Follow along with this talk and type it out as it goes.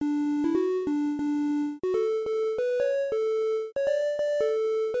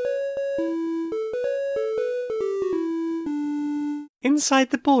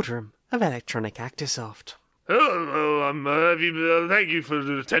inside the boardroom of Electronic Actisoft. Thank you for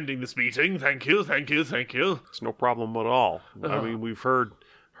attending this meeting. Thank you. It's no problem at all. I mean, we've heard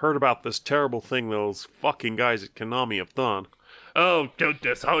about this terrible thing those fucking guys at Konami have done. Oh,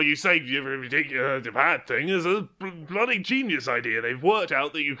 goodness, how you say the bad thing is a bloody genius idea. They've worked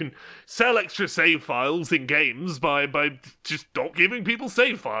out that you can sell extra save files in games by just not giving people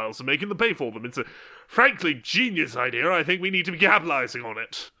save files and making them pay for them. It's a frankly genius idea. I think we need to be capitalizing on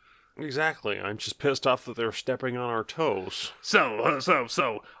it. Exactly. I'm just pissed off that they're stepping on our toes.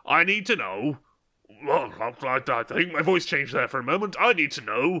 So, I need to know. Well, I think my voice changed there for a moment. I need to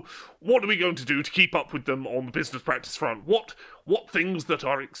know, what are we going to do to keep up with them on the business practice front? What things that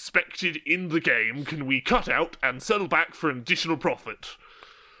are expected in the game can we cut out and sell back for an additional profit?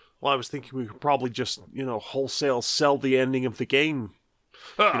 Well, I was thinking we could probably just, wholesale sell the ending of the game.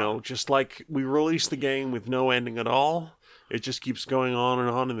 Just like we release the game with no ending at all. It just keeps going on and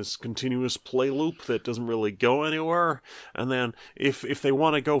on in this continuous play loop that doesn't really go anywhere. And then if they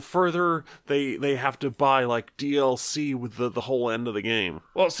want to go further, they have to buy like DLC with the whole end of the game.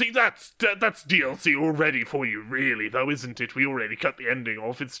 Well, see, that's DLC already for you, really, though, isn't it? We already cut the ending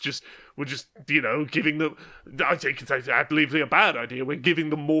off. It's just we're just giving them. I believe it's a bad idea. We're giving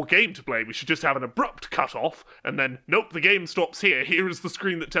them more game to play. We should just have an abrupt cut off, and then nope, the game stops here. Here is the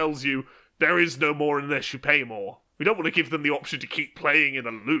screen that tells you there is no more unless you pay more. We don't want to give them the option to keep playing in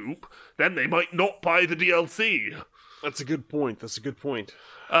a loop. Then they might not buy the DLC. That's a good point. Here's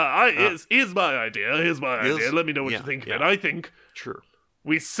my idea. Let me know what you think of it. I think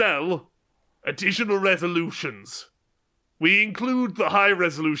we sell additional resolutions. We include the high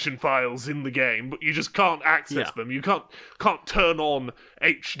resolution files in the game, but you just can't access them. You can't turn on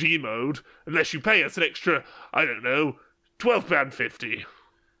HD mode unless you pay us an extra, I don't know, £12.50.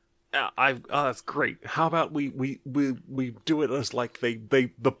 That's great. How about we do it as like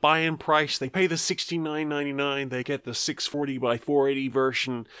the buy-in price? They pay the $69.99. They get the 640 by 480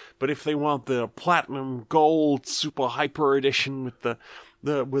 version. But if they want the platinum gold super hyper edition with the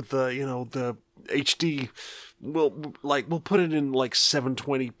HD, we'll put it in like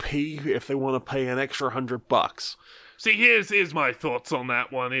 720p if they want to pay an extra $100. See, here's my thoughts on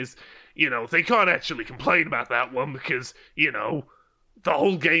that one. Is they can't actually complain about that one because the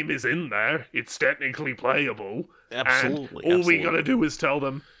whole game is in there. It's technically playable. Absolutely. And all we gotta do is tell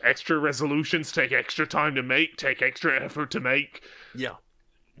them extra resolutions take extra time to make, take extra effort to make. Yeah.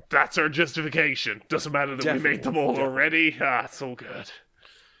 That's our justification. Doesn't matter that we made them all already. It's all good.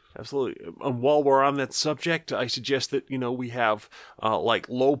 Absolutely. And while we're on that subject, I suggest that, we have like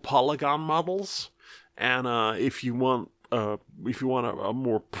low polygon models. And if you want a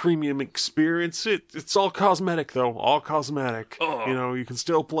more premium experience, it's all cosmetic though, all cosmetic. You can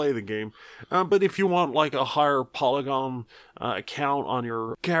still play the game. But if you want like a higher polygon count on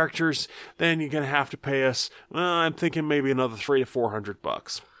your characters, then you're gonna have to pay us. I'm thinking maybe another $300 to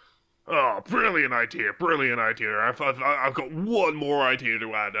 $400. Oh, brilliant idea! I've got one more idea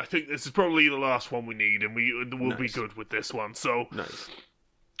to add. I think this is probably the last one we need, and we'll be good with this one. So, nice.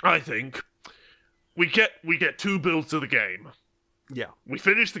 I think we get 2 builds of the game. Yeah. We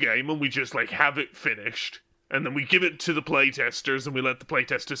finish the game and we just have it finished, and then we give it to the playtesters and we let the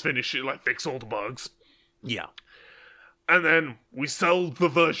playtesters finish it, fix all the bugs. Yeah. And then we sell the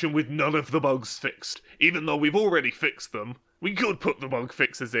version with none of the bugs fixed, even though we've already fixed them. We could put the bug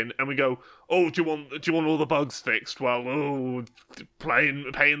fixes in, and we go, do you want all the bugs fixed? Well, paying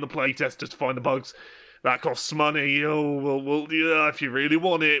the playtesters to find the bugs, that costs money. We'll if you really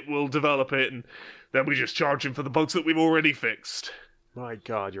want it, we'll develop it, and then we just charge him for the bugs that we've already fixed. My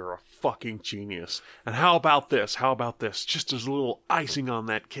God, you're a fucking genius. And how about this? Just as a little icing on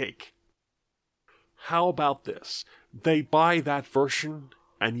that cake. How about this? They buy that version,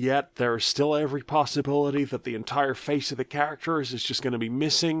 and yet there is still every possibility that the entire face of the characters is just going to be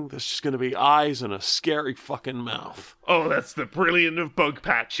missing. There's just going to be eyes and a scary fucking mouth. Oh, that's the brilliant of bug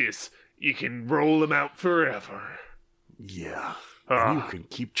patches. You can roll them out forever. Yeah. And you can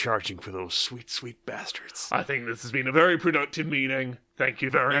keep charging for those sweet, sweet bastards. I think this has been a very productive meeting. Thank you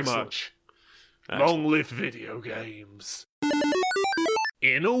very much. Long live video games.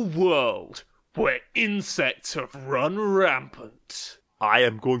 In a world where insects have run rampant, I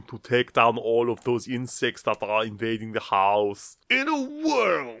am going to take down all of those insects that are invading the house. In a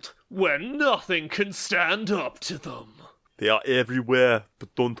world where nothing can stand up to them, they are everywhere,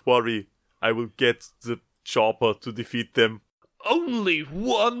 but don't worry. I will get the chopper to defeat them. Only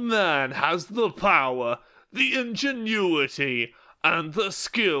one man has the power, the ingenuity, and the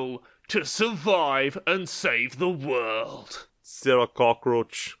skill to survive and save the world. Sarah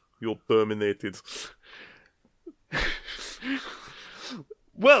Cockroach, you're terminated.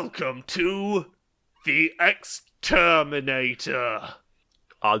 Welcome to the Exterminator.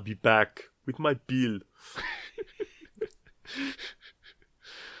 I'll be back with my bill.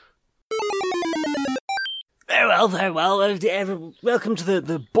 Very well. Welcome to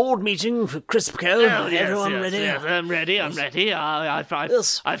the board meeting for CrispCo. Everyone ready? Yes, I'm ready.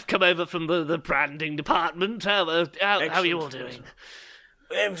 Yes. I've come over from the branding department. How are you all doing?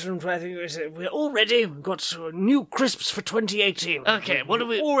 Excellent. I think we're all ready. We've got new crisps for 2018. Okay, what do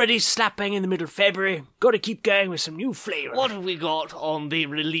we... Already slap bang in the middle of February. Got to keep going with some new flavour. What have we got on the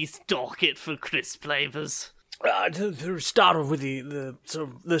release docket for crisp flavours? To start off with the sort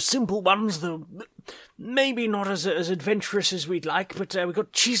of the simple ones, the maybe not as adventurous as we'd like, but we've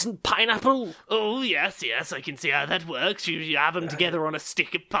got cheese and pineapple. Oh, yes, I can see how that works. You have them together on a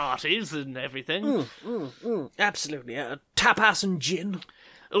stick at parties and everything. Absolutely. Tapas and gin.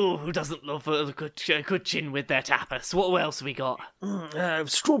 Oh, who doesn't love a good gin with their tapas? What else have we got?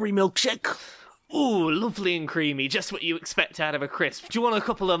 Strawberry milkshake. Ooh, lovely and creamy, just what you expect out of a crisp. Do you want a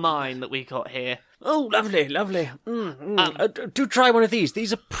couple of mine that we got here? Oh, lovely. Do try one of these.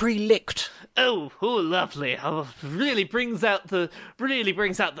 These are pre-licked. Oh, lovely. Oh, really brings out the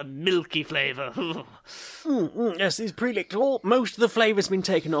milky flavour. Yes, these pre-licked. Most of the flavour's been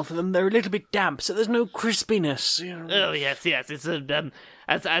taken off of them. They're a little bit damp, so there's no crispiness. You know. Oh yes. It's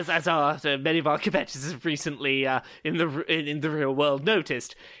as many of our competitors have recently in the real world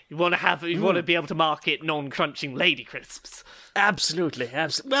noticed. You want to be able to market non-crunching lady crisps. Absolutely.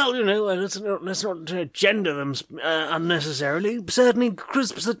 Well, let's not gender them unnecessarily. Certainly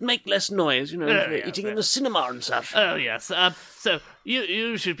crisps that make less noise. If you're eating in the cinema and such. Oh yes. So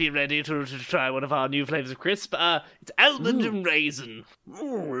you should be ready to try one of our new flavours of crisp. It's almond and raisin.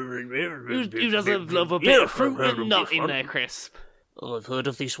 Who doesn't love a bit of fruit and nut in their crisp? Oh, I've heard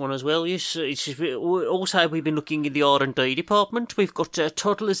of this one as well, yes. Also, we've been looking in the R&D department. We've got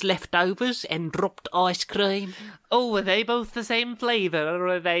Toddler's leftovers and dropped ice cream. Oh, are they both the same flavour, or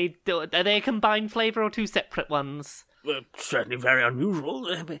are they a combined flavour or two separate ones? Certainly very unusual.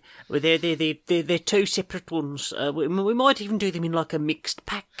 They're two separate ones. We might even do them in like a mixed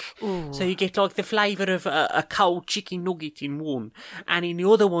pack. Ooh. So you get like the flavour of a cold chicken nugget in one, and in the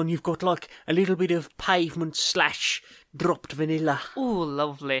other one you've got like a little bit of pavement / dropped vanilla. Oh,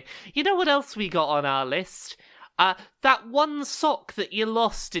 lovely. You know what else we got on our list? That one sock that you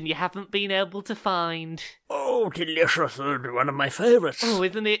lost and you haven't been able to find. Oh, delicious. One of my favourites. Oh,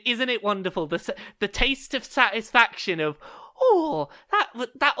 isn't it wonderful? The taste of satisfaction of, I'm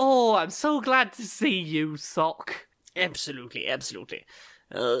so glad to see you, sock. Absolutely.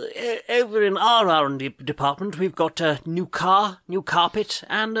 Over in our R&D department, we've got a new car, new carpet,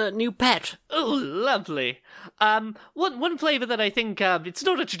 and a new pet. Oh, lovely. One flavour that I think, it's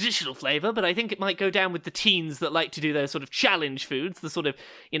not a traditional flavour, but I think it might go down with the teens that like to do those sort of challenge foods, the sort of,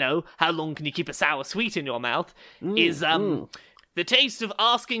 how long can you keep a sour sweet in your mouth, is, the taste of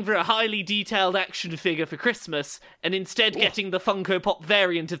asking for a highly detailed action figure for Christmas and instead getting the Funko Pop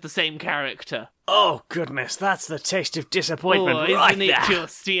variant of the same character. Oh, goodness, that's the taste of disappointment right isn't it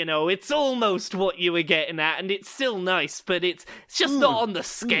just, it's almost what you were getting at, and it's still nice, but it's just not on the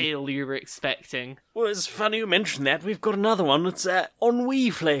scale you were expecting. Well, it's funny you mention that. We've got another one that's ennui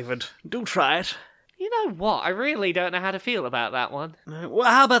flavoured. Do try it. You know what? I really don't know how to feel about that one. Well,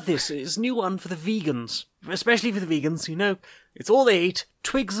 how about this? It's a new one for the vegans. Especially for the vegans, it's all they eat,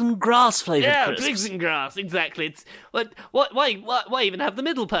 twigs and grass flavoured crisps. Twigs and grass, exactly. It's why even have the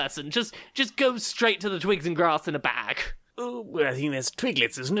middle person? Just go straight to the twigs and grass in a bag. Oh, well, I think there's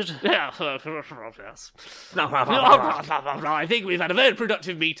twiglets, isn't it? Yeah, yes. I think we've had a very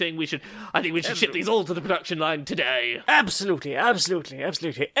productive meeting. I think we should ship these all to the production line today. Absolutely.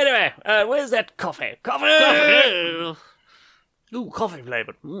 Anyway, where's that coffee? Coffee! Ooh, coffee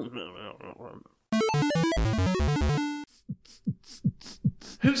flavoured.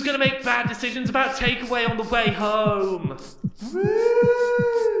 Who's gonna make bad decisions about takeaway on the way home?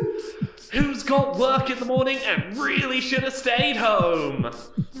 Who's got work in the morning and really should have stayed home?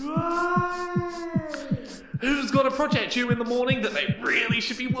 Who's got a project due in the morning that they really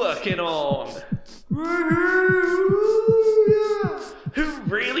should be working on? Who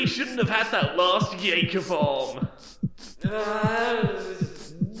really shouldn't have had that last Jaeger bomb?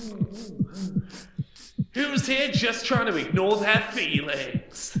 Who's here just trying to ignore their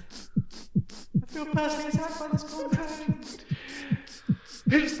feelings? I feel personally attacked by this contract.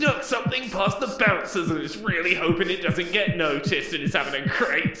 Who snuck something past the bouncers and is really hoping it doesn't get noticed and is having a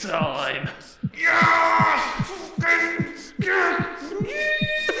great time?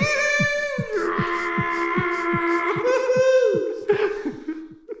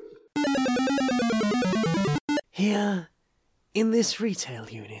 Here, in this retail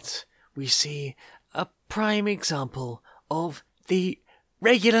unit, we see a prime example of the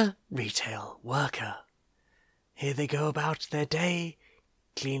regular retail worker. Here they go about their day,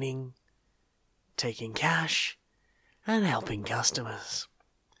 cleaning, taking cash, and helping customers.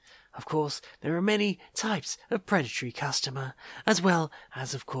 Of course, there are many types of predatory customer, as well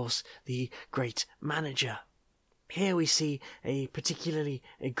as, of course, the great manager. Here we see a particularly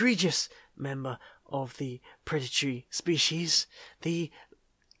egregious member of the predatory species, the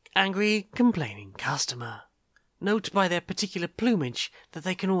angry, complaining customer. Note by their particular plumage that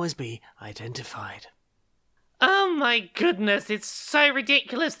they can always be identified. Oh my goodness, it's so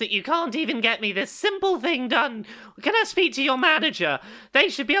ridiculous that you can't even get me this simple thing done. Can I speak to your manager? They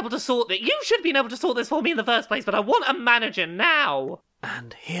should be able to sort that. You should have been able to sort this for me in the first place, but I want a manager now.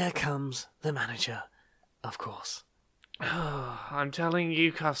 And here comes the manager, of course. I'm telling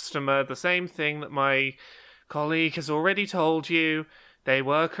you, customer, the same thing that my colleague has already told you. They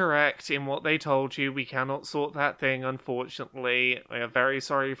were correct in what they told you. We cannot sort that thing, unfortunately. We are very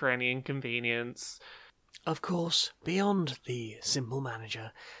sorry for any inconvenience. Of course, beyond the simple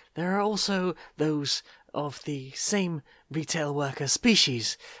manager, there are also those of the same retail worker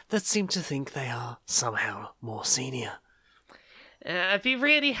species that seem to think they are somehow more senior. It'd be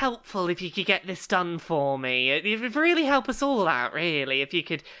really helpful if you could get this done for me. It would really help us all out, really, if you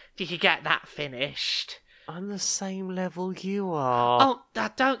could get that finished. I'm the same level you are. Oh,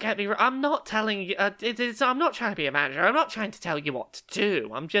 don't get me wrong. I'm not telling you. I'm not trying to be a manager. I'm not trying to tell you what to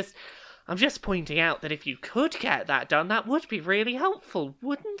do. I'm just pointing out that if you could get that done, that would be really helpful,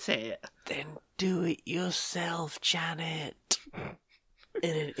 wouldn't it? Then do it yourself, Janet.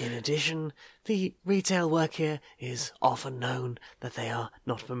 In addition, the retail worker is often known that they are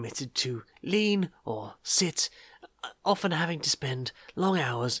not permitted to lean or sit, often having to spend long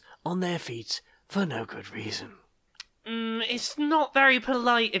hours on their feet for no good reason. It's not very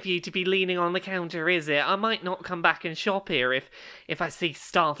polite of you to be leaning on the counter, is it? I might not come back and shop here if I see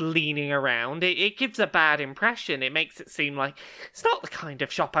staff leaning around. It gives a bad impression. It makes it seem like it's not the kind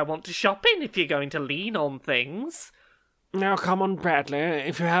of shop I want to shop in if you're going to lean on things. Now, come on, Bradley.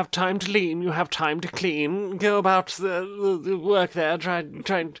 If you have time to lean, you have time to clean. Go about the work there. Try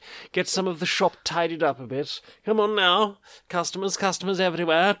and get some of the shop tidied up a bit. Come on now. Customers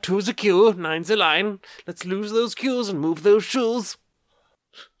everywhere. 2's a queue, 9's a line. Let's lose those queues and move those shoes.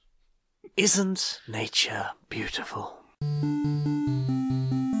 Isn't nature beautiful?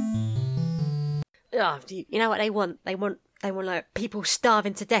 Oh, you know what they want? They want like people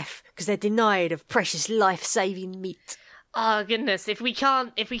starving to death because they're denied of precious life-saving meat. Oh goodness, if we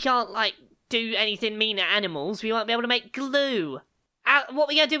can't like do anything mean at animals, we won't be able to make glue. What are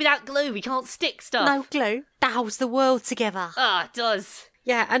we gonna do without glue? We can't stick stuff. No glue. That holds the world together. It does.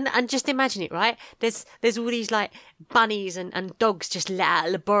 Yeah, and just imagine it, right? There's all these like bunnies and dogs just let out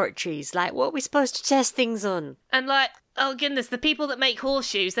of laboratories. Like, what are we supposed to test things on? And like, oh goodness, the people that make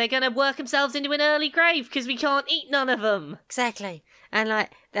horseshoes, they're gonna work themselves into an early grave because we can't eat none of them. Exactly. And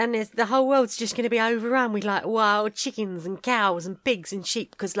like, then the whole world's just going to be overrun with like wild chickens and cows and pigs and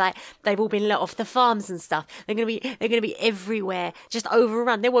sheep because like they've all been let off the farms and stuff. They're going to be everywhere, just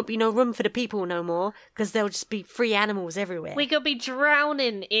overrun. There won't be no room for the people no more because there'll just be free animals everywhere. We could be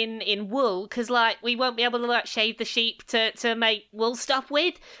drowning in wool because like we won't be able to like shave the sheep to make wool stuff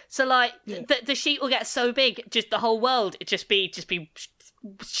with. So like the sheep will get so big, just the whole world it just be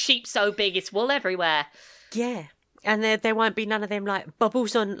sheep so big it's wool everywhere. Yeah. And there won't be none of them like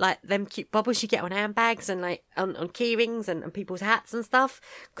bubbles on like them cute bubbles you get on handbags and like on key rings and people's hats and stuff.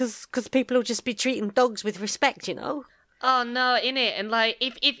 Because people will just be treating dogs with respect, you know. Oh no, innit? And like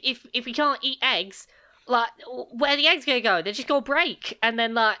if we can't eat eggs, like where are the eggs gonna go? They're just gonna break, and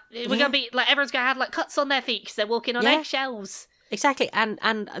then like we're gonna be like everyone's gonna have like cuts on their feet because they're walking on eggshells. Exactly, and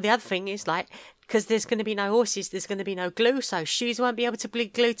the other thing is like, because there's going to be no horses, there's going to be no glue, so shoes won't be able to be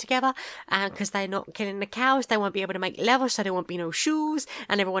glued together, and because they're not killing the cows, they won't be able to make leather, so there won't be no shoes,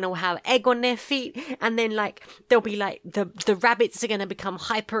 and everyone will have egg on their feet, and then like there'll be like the rabbits are going to become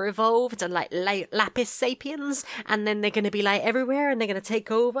hyper evolved and like lapis sapiens, and then they're going to be like everywhere, and they're going to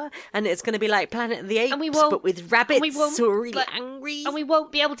take over, and it's going to be like Planet of the Apes, but with rabbits who are really angry, and we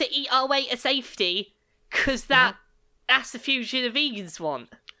won't be able to eat our way to safety because that's the future the vegans want.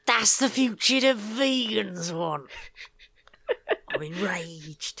 That's the future the vegans want. I'm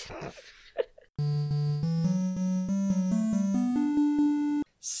enraged.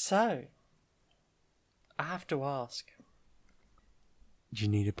 So, I have to ask. Do you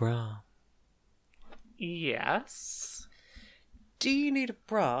need a bra? Yes. Do you need a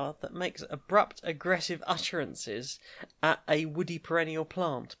bra that makes abrupt, aggressive utterances at a woody perennial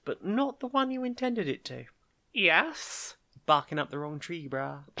plant, but not the one you intended it to? Yes. barking up the wrong tree,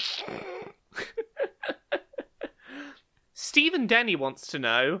 brah. Stephen Denny wants to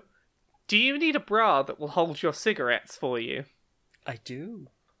know, do you need a bra that will hold your cigarettes for you? I do.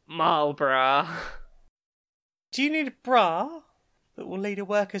 Marlboro. Do you need a bra that will lead a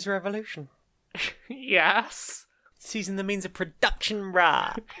workers' revolution? Yes. Seizing the means of production,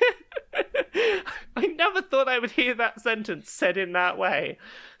 brah. I never thought I would hear that sentence said in that way.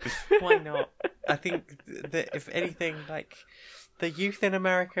 Why not? I think that if anything, like, the youth in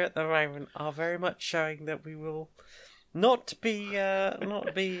America at the moment are very much showing that we will not be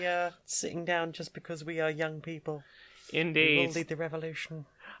sitting down just because we are young people. Indeed. We will lead the revolution.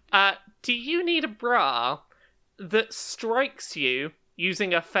 Do you need a bra that strikes you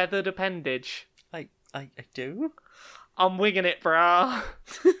using a feathered appendage? I do. I'm winging it, brah.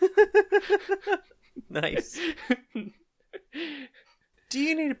 Nice. Do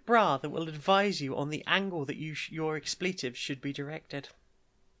you need a bra that will advise you on the angle that your expletives should be directed?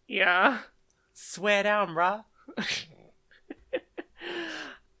 Yeah. Swear down, brah.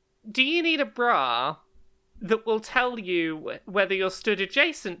 Do you need a bra that will tell you whether you're stood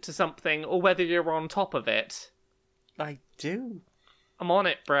adjacent to something or whether you're on top of it? I do. I'm on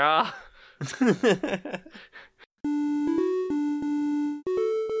it, brah.